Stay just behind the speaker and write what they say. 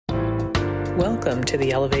Welcome to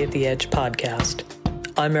the Elevate the Edge podcast.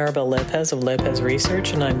 I'm Maribel Lopez of Lopez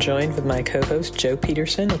Research, and I'm joined with my co-host Joe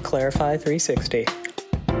Peterson of Clarify 360.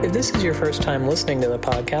 If this is your first time listening to the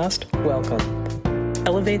podcast, welcome.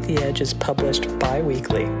 Elevate the Edge is published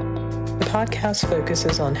bi-weekly. The podcast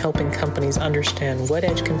focuses on helping companies understand what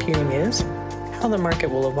edge computing is, how the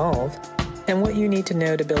market will evolve, and what you need to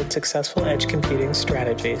know to build successful edge computing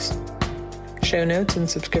strategies. Show notes and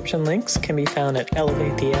subscription links can be found at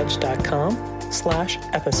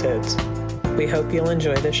elevatetheedge.com/episodes. We hope you'll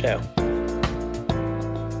enjoy the show.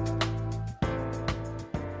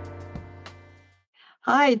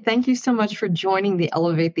 Hi, thank you so much for joining the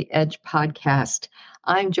Elevate the Edge podcast.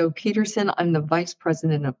 I'm Joe Peterson. I'm the Vice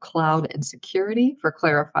President of Cloud and Security for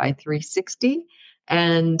Clarify 360,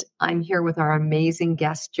 and I'm here with our amazing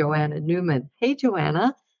guest, Joanna Newman. Hey,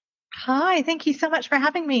 Joanna. Hi, thank you so much for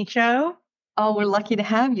having me, Joe. Oh, we're lucky to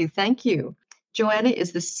have you. Thank you. Joanna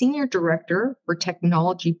is the Senior Director for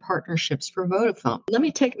Technology Partnerships for Vodafone. Let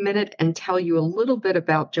me take a minute and tell you a little bit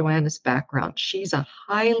about Joanna's background. She's a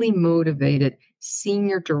highly motivated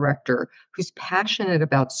Senior Director who's passionate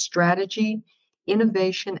about strategy,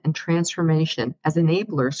 innovation, and transformation as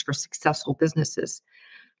enablers for successful businesses.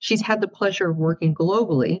 She's had the pleasure of working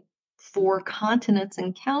globally, 4 continents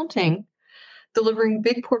and counting, delivering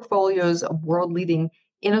big portfolios of world-leading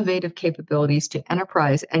innovative capabilities to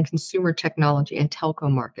enterprise and consumer technology and telco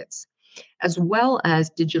markets, as well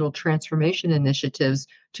as digital transformation initiatives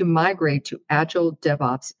to migrate to Agile,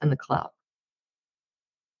 DevOps, and the cloud.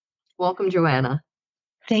 Welcome, Joanna.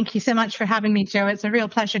 Thank you so much for having me, Joe. It's a real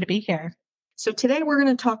pleasure to be here. So today we're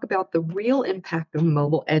going to talk about the real impact of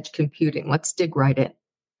mobile edge computing. Let's dig right in.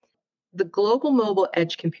 The global mobile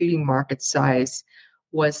edge computing market size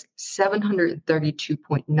was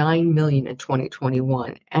 $732.9 million in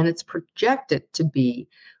 2021, and it's projected to be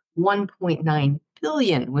 $1.9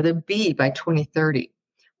 billion with a B by 2030.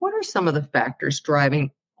 What are some of the factors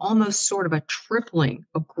driving almost sort of a tripling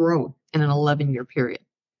of growth in an 11-year period?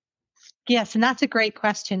 Yes, and that's a great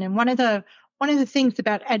question. And one of the things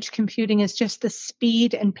about edge computing is just the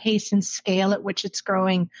speed and pace and scale at which it's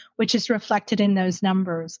growing, which is reflected in those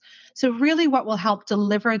numbers. So really what will help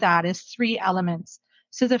deliver that is 3 elements.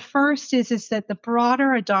 So the first is that the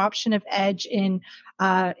broader adoption of edge in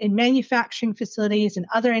manufacturing facilities and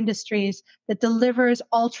other industries that delivers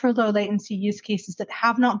ultra low latency use cases that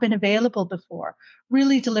have not been available before,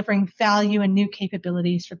 really delivering value and new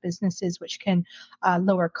capabilities for businesses, which can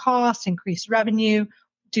lower costs, increase revenue,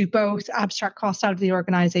 do both, abstract costs out of the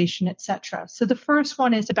organization, et cetera. So the first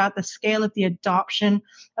one is about the scale of the adoption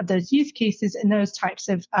of those use cases in those types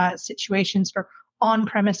of situations for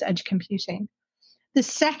on-premise edge computing. The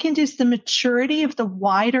second is the maturity of the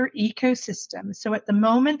wider ecosystem. So at the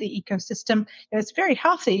moment, the ecosystem is very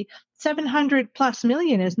healthy. 700 plus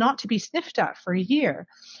million is not to be sniffed at for a year.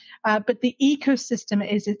 But the ecosystem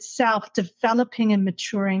is itself developing and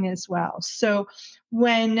maturing as well. So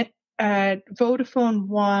when Vodafone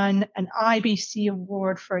won an IBC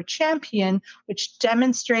award for a champion, which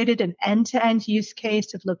demonstrated an end-to-end use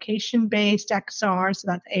case of location-based XR, so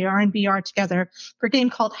that's AR and VR together, for a game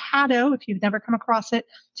called Hado. If you've never come across it,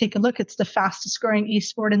 take a look. It's the fastest growing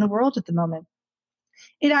esport in the world at the moment.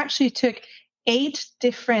 It actually took 8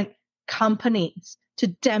 different companies to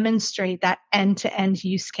demonstrate that end-to-end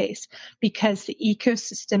use case because the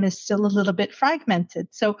ecosystem is still a little bit fragmented.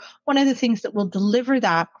 So one of the things that will deliver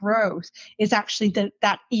that growth is actually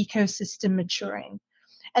that ecosystem maturing.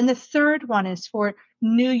 And the third one is for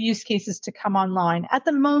new use cases to come online. At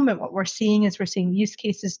the moment, what we're seeing use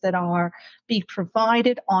cases that are being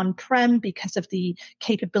provided on-prem because of the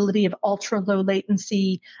capability of ultra-low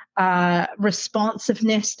latency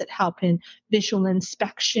responsiveness that help in visual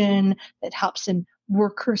inspection, that helps in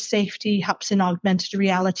worker safety, helps in augmented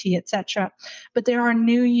reality, et cetera. But there are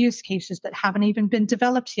new use cases that haven't even been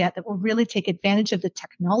developed yet that will really take advantage of the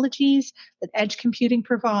technologies that edge computing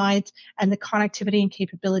provides and the connectivity and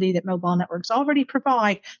capability that mobile networks already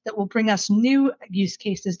provide that will bring us new use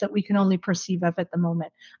cases that we can only perceive of at the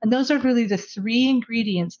moment. And those are really the 3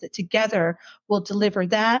 ingredients that together will deliver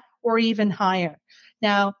that or even higher.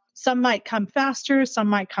 Now, some might come faster, some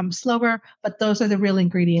might come slower, but those are the real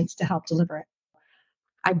ingredients to help deliver it.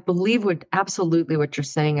 I believe absolutely what you're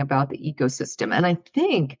saying about the ecosystem. And I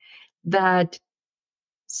think that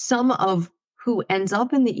some of who ends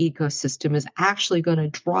up in the ecosystem is actually going to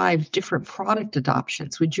drive different product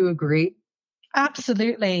adoptions. Would you agree?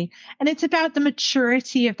 Absolutely. And it's about the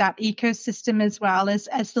maturity of that ecosystem as well as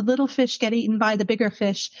the little fish get eaten by the bigger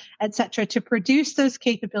fish, et cetera, to produce those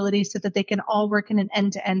capabilities so that they can all work in an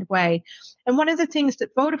end-to-end way. And one of the things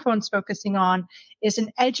that Vodafone's focusing on is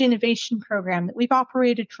an edge innovation program that we've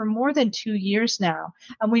operated for more than 2 years now.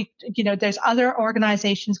 And there's other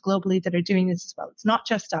organizations globally that are doing this as well. It's not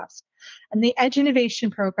just us. And the Edge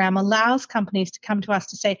Innovation Program allows companies to come to us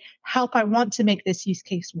to say, help, I want to make this use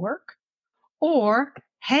case work. Or,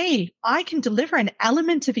 hey, I can deliver an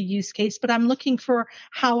element of a use case, but I'm looking for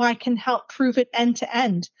how I can help prove it end to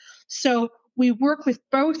end. So we work with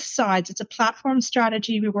both sides. It's a platform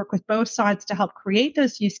strategy. We work with both sides to help create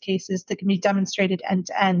those use cases that can be demonstrated end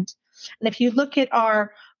to end. And if you look at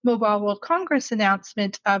our Mobile World Congress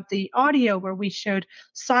announcement of the audio, where we showed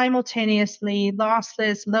simultaneously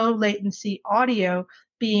lossless, low latency audio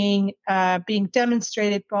being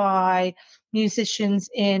demonstrated by musicians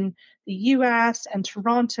in the US and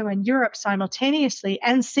Toronto and Europe simultaneously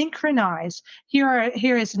and synchronized. Here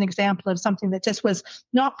is an example of something that just was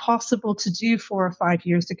not possible to do 4 or 5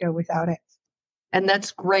 years ago without it. And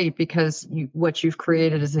that's great because what you've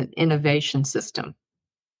created is an innovation system.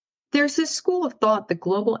 There's this school of thought that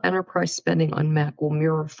global enterprise spending on Mac will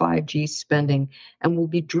mirror 5G spending and will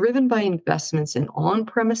be driven by investments in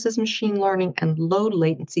on-premises machine learning and low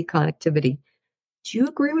latency connectivity. Do you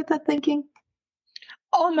agree with that thinking?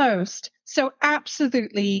 Almost. So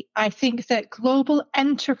absolutely, I think that global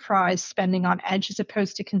enterprise spending on edge as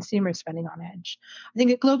opposed to consumer spending on edge. I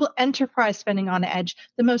think that global enterprise spending on edge,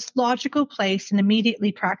 the most logical place and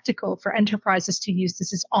immediately practical for enterprises to use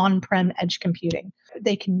this is on-prem edge computing.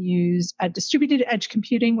 They can use a distributed edge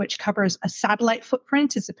computing, which covers a satellite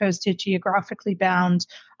footprint as opposed to a geographically bound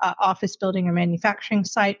office building or manufacturing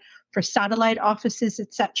site for satellite offices,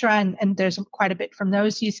 et cetera. And there's quite a bit from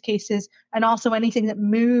those use cases. And also anything that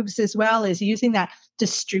moves as well is using that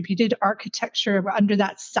distributed architecture under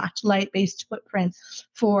that satellite-based footprint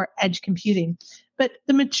for edge computing. But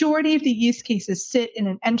the majority of the use cases sit in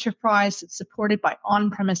an enterprise that's supported by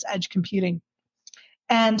on-premise edge computing.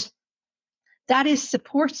 And that is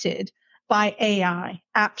supported by AI,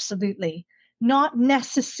 absolutely. Not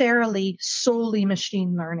necessarily solely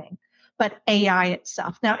machine learning, but AI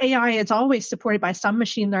itself. Now, AI is always supported by some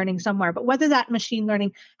machine learning somewhere, but whether that machine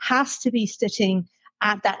learning has to be sitting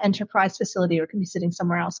at that enterprise facility or can be sitting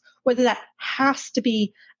somewhere else, whether that has to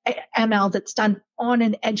be ML that's done on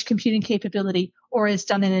an edge computing capability or is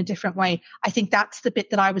done in a different way, I think that's the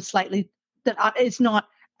bit that I would that is not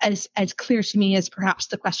as clear to me as perhaps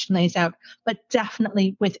the question lays out, but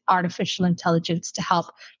definitely with artificial intelligence to help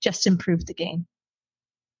just improve the game.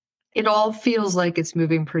 It all feels like it's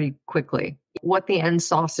moving pretty quickly. What the end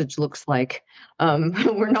sausage looks like,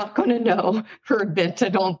 we're not going to know for a bit, I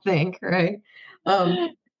don't think, right?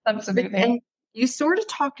 Absolutely. And you sort of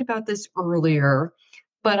talked about this earlier,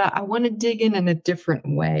 but I want to dig in a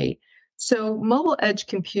different way. So mobile edge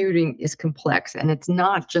computing is complex, and it's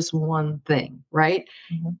not just one thing, right?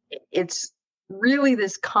 Mm-hmm. It's really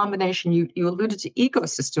this combination. You alluded to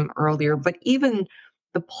ecosystem earlier, but even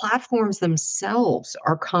the platforms themselves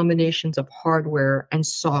are combinations of hardware and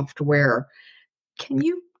software. Can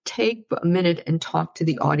you take a minute and talk to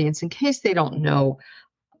the audience, in case they don't know,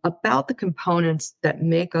 about the components that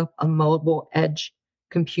make up a mobile edge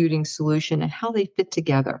computing solution and how they fit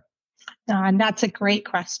together? And that's a great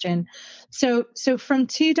question. So from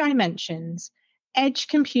 2 dimensions, edge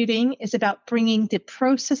computing is about bringing the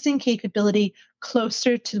processing capability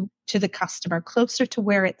closer to the customer, closer to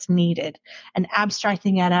where it's needed, and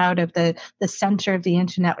abstracting that out of the center of the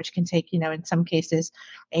internet, which can take, in some cases,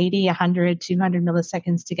 80, 100, 200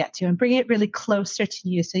 milliseconds to get to, and bring it really closer to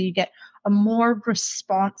you so you get a more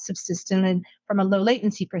responsive system and from a low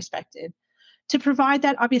latency perspective. To provide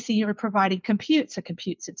that, obviously, you're providing compute. So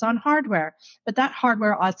compute sits on hardware, but that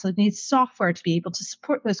hardware also needs software to be able to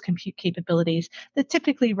support those compute capabilities that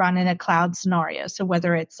typically run in a cloud scenario. So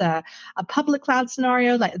whether it's a public cloud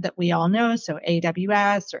scenario that we all know, so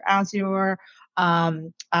AWS or Azure,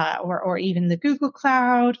 or even the Google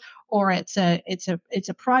Cloud, or it's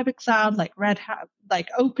a private cloud like Red Hat, like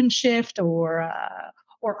OpenShift, or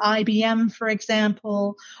IBM, for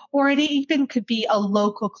example, or it even could be a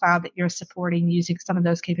local cloud that you're supporting using some of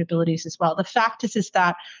those capabilities as well. The fact is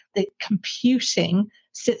that the computing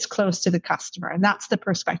sits close to the customer, and that's the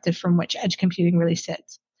perspective from which edge computing really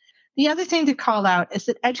sits. The other thing to call out is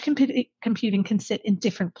that edge computing can sit in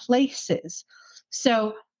different places.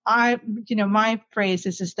 So my phrase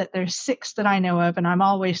is that there's 6 that I know of, and I'm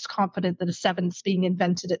always confident that a 7th's being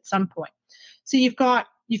invented at some point. So you've got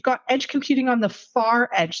You've got edge computing on the far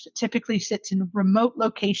edge that typically sits in remote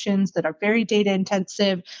locations that are very data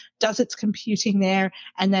intensive, does its computing there,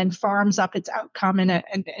 and then farms up its outcome in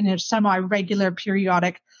a semi-regular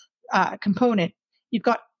periodic component. You've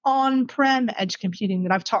got on-prem edge computing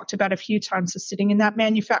that I've talked about a few times. So sitting in that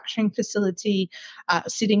manufacturing facility,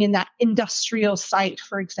 sitting in that industrial site,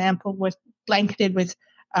 for example, blanketed with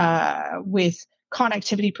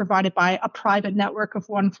connectivity provided by a private network of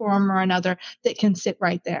one form or another that can sit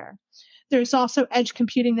right there. There's also edge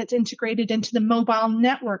computing that's integrated into the mobile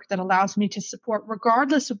network that allows me to support,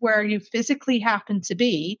 regardless of where you physically happen to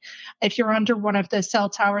be. If you're under one of the cell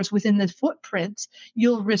towers within the footprint,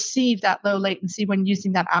 you'll receive that low latency when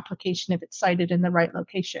using that application if it's sited in the right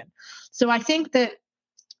location. So I think that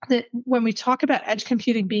when we talk about edge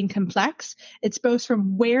computing being complex, it's both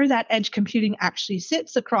from where that edge computing actually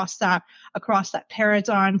sits across that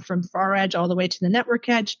paradigm from far edge all the way to the network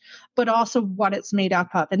edge, but also what it's made up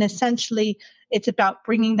of. And essentially, it's about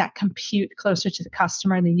bringing that compute closer to the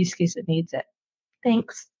customer and the use case that needs it.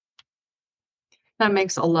 Thanks. That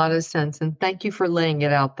makes a lot of sense. And thank you for laying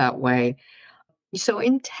it out that way. So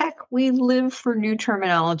in tech, we live for new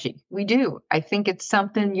terminology. We do. I think it's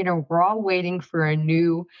something, we're all waiting for a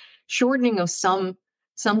new shortening of some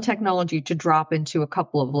technology to drop into a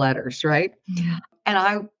couple of letters, right? Yeah.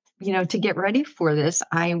 And to get ready for this,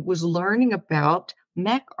 I was learning about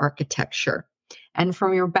mech architecture. And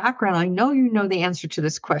from your background, I know you know the answer to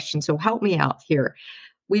this question. So help me out here.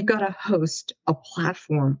 We've got a host, a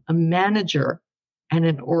platform, a manager, and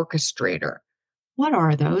an orchestrator. What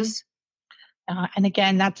are those? And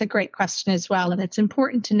again, that's a great question as well. And it's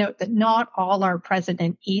important to note that not all are present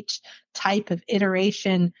in each type of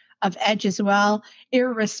iteration of edge as well,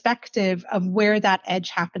 irrespective of where that edge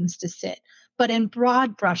happens to sit. But in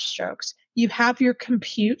broad brushstrokes, you have your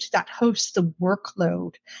compute that hosts the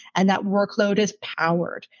workload, and that workload is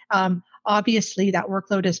powered. Obviously, that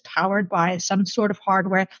workload is powered by some sort of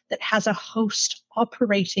hardware that has a host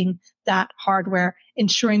operating that hardware,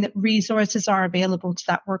 ensuring that resources are available to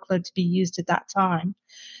that workload to be used at that time.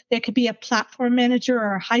 There could be a platform manager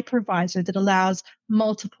or a hypervisor that allows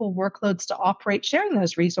multiple workloads to operate, sharing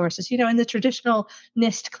those resources, in the traditional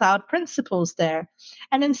NIST cloud principles there.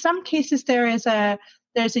 And in some cases, there's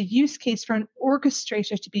a use case for an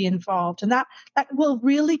orchestrator to be involved. And that will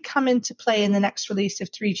really come into play in the next release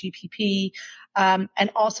of 3GPP,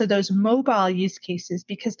 and also those mobile use cases,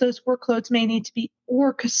 because those workloads may need to be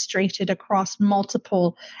orchestrated across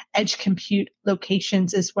multiple edge compute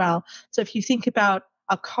locations as well. So if you think about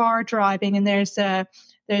a car driving, and there's a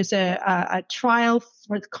trial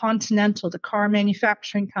with Continental, the car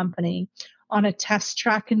manufacturing company, on a test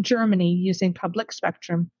track in Germany using public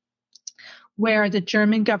spectrum, where the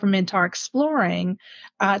German government are exploring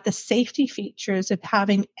the safety features of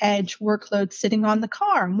having edge workloads sitting on the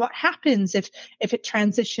car, and what happens if it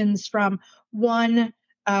transitions from one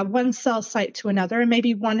cell site to another, and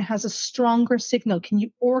maybe one has a stronger signal. Can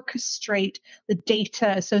you orchestrate the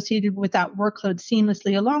data associated with that workload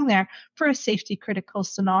seamlessly along there for a safety critical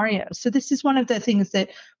scenario? So this is one of the things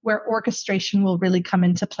where orchestration will really come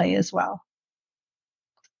into play as well.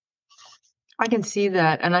 I can see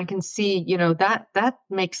that. And I can see, that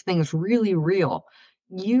makes things really real.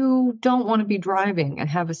 You don't want to be driving and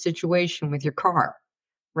have a situation with your car,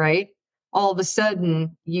 right? All of a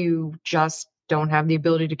sudden, you just don't have the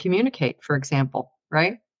ability to communicate, for example,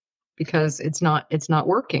 right? Because it's not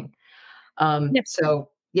working. Yep. So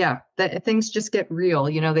yeah, things just get real.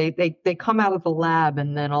 They come out of the lab,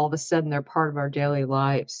 and then all of a sudden they're part of our daily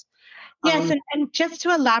lives. Yes, and just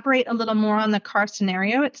to elaborate a little more on the car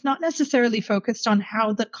scenario, it's not necessarily focused on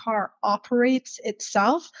how the car operates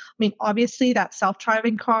itself. I mean, obviously, that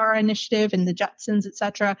self-driving car initiative and the Jetsons, et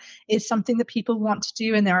cetera, is something that people want to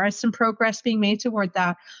do, and there is some progress being made toward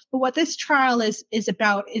that. But what this trial is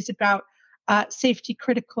about safety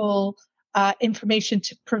critical information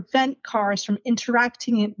to prevent cars from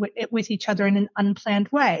interacting with each other in an unplanned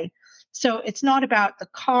way. So it's not about the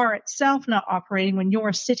car itself not operating when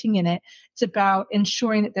you're sitting in it. It's about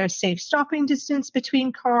ensuring that there's safe stopping distance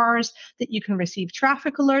between cars, that you can receive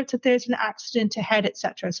traffic alerts if there's an accident ahead, et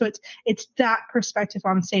cetera. So it's that perspective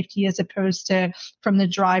on safety as opposed to from the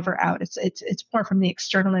driver out. It's more from the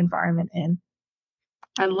external environment in.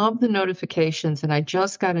 I love the notifications, and I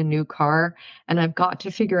just got a new car, and I've got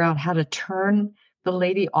to figure out how to turn the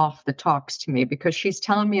lady off that talks to me, because she's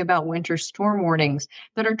telling me about winter storm warnings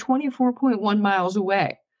that are 24.1 miles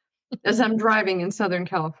away as I'm driving in Southern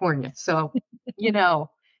California. So,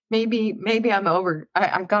 maybe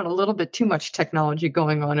I've got a little bit too much technology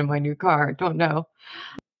going on in my new car. I don't know.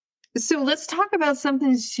 So let's talk about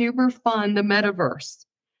something super fun, the metaverse.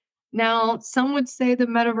 Now, some would say the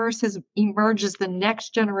metaverse has emerged as the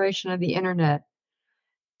next generation of the internet.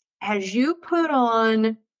 As you put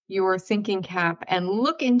on your thinking cap and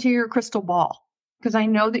look into your crystal ball, because I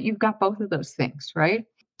know that you've got both of those things, right?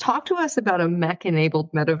 Talk to us about a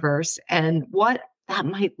mech-enabled metaverse and what that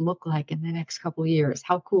might look like in the next couple of years.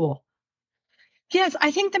 How cool. Yes,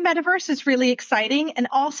 I think the metaverse is really exciting, and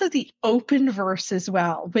also the open verse as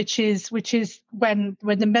well, which is when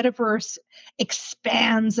the metaverse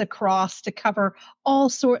expands across to cover all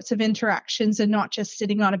sorts of interactions and not just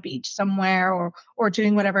sitting on a beach somewhere or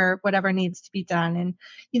doing whatever needs to be done. And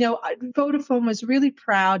Vodafone was really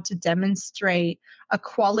proud to demonstrate a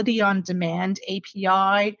quality on demand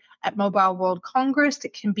API at Mobile World Congress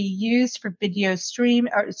that can be used for video stream,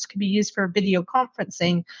 or it can be used for video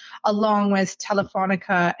conferencing, along with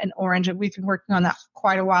Telefonica and Orange. And we've been working on that for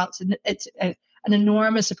quite a while. It's an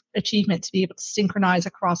enormous achievement to be able to synchronize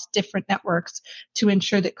across different networks to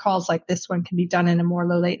ensure that calls like this one can be done in a more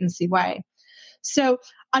low latency way. So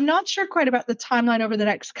I'm not sure quite about the timeline over the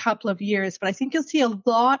next couple of years, but I think you'll see a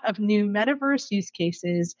lot of new metaverse use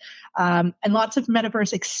cases and lots of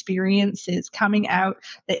metaverse experiences coming out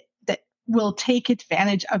that will take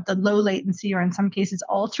advantage of the low latency, or in some cases,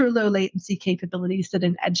 ultra low latency capabilities that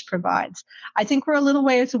an edge provides. I think we're a little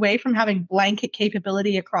ways away from having blanket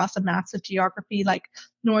capability across a massive geography like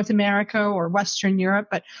North America or Western Europe,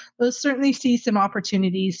 but those certainly see some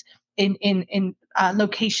opportunities in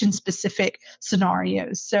location-specific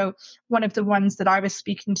scenarios. So one of the ones that I was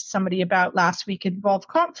speaking to somebody about last week involved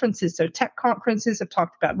conferences. So tech conferences, I've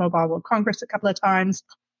talked about Mobile World Congress a couple of times,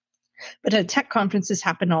 but tech conferences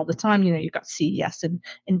happen all the time. You've got CES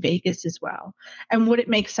in Vegas as well. And would it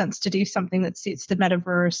make sense to do something that suits the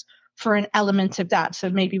metaverse for an element of that? So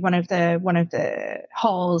maybe one of the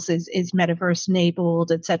halls is metaverse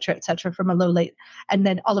enabled, et cetera, from a low late. And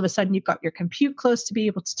then all of a sudden you've got your compute close to be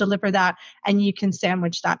able to deliver that, and you can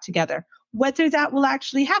sandwich that together. Whether that will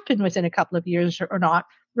actually happen within a couple of years or not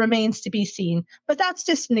remains to be seen. But that's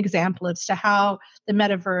just an example as to how the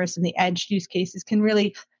metaverse and the edge use cases can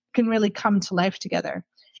really come to life together.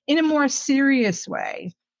 In a more serious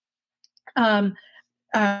way, the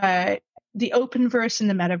open verse and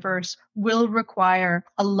the metaverse will require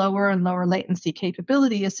a lower and lower latency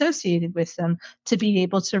capability associated with them to be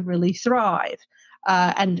able to really thrive.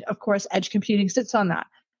 And of course, edge computing sits on that.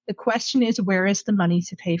 The question is, where is the money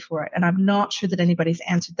to pay for it? And I'm not sure that anybody's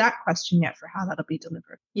answered that question yet for how that'll be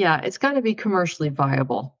delivered. Yeah, it's got to be commercially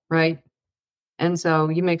viable, right? And so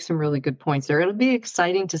you make some really good points there. It'll be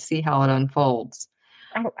exciting to see how it unfolds.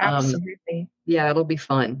 Oh, absolutely. Yeah, it'll be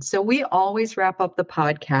fun. So we always wrap up the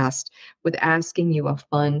podcast with asking you a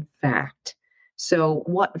fun fact. So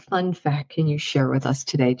what fun fact can you share with us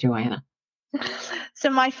today, Joanna? So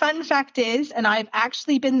my fun fact is, and I've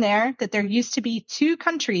actually been there, that there used to be 2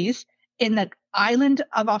 countries in the island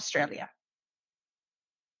of Australia.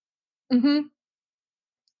 Mm-hmm.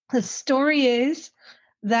 The story is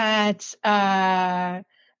that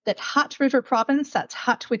that Hutt River Province, that's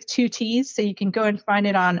Hutt with 2 T's, so you can go and find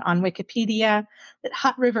it on Wikipedia, that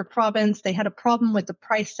Hutt River Province, they had a problem with the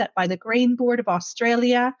price set by the Grain Board of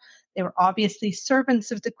Australia. They were obviously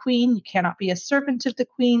servants of the Queen. You cannot be a servant of the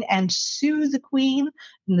Queen and sue the Queen.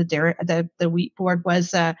 And the wheat board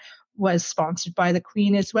was sponsored by the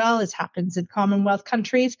Queen as well, as happens in Commonwealth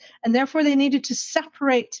countries. And therefore, they needed to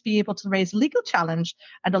separate to be able to raise a legal challenge.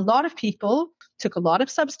 And a lot of people took a lot of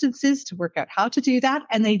substances to work out how to do that,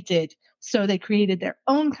 and they did. So they created their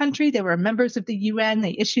own country. They were members of the UN.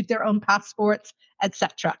 They issued their own passports,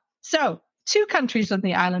 etc. So 2 countries on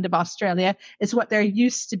the island of Australia is what there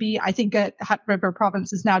used to be. I think Hutt River Province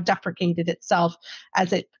has now deprecated itself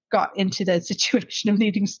as it got into the situation of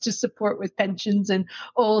needing to support with pensions and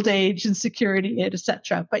old age and security aid,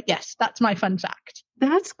 etc. But yes, that's my fun fact.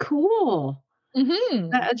 That's cool.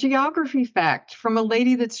 Mm-hmm. A geography fact from a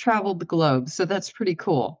lady that's traveled the globe. So that's pretty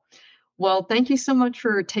cool. Well, thank you so much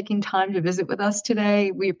for taking time to visit with us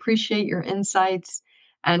today. We appreciate your insights,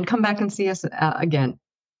 and come back and see us again.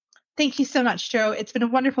 Thank you so much, Joe. It's been a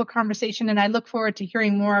wonderful conversation, and I look forward to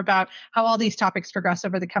hearing more about how all these topics progress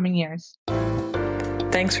over the coming years.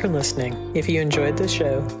 Thanks for listening. If you enjoyed this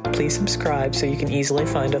show, please subscribe so you can easily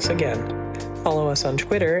find us again. Follow us on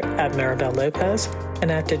Twitter at Maribel Lopez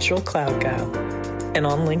and at Digital Cloud Gal, and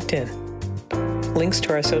on LinkedIn. Links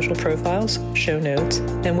to our social profiles, show notes,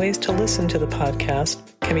 and ways to listen to the podcast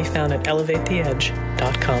can be found at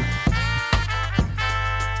elevatetheedge.com.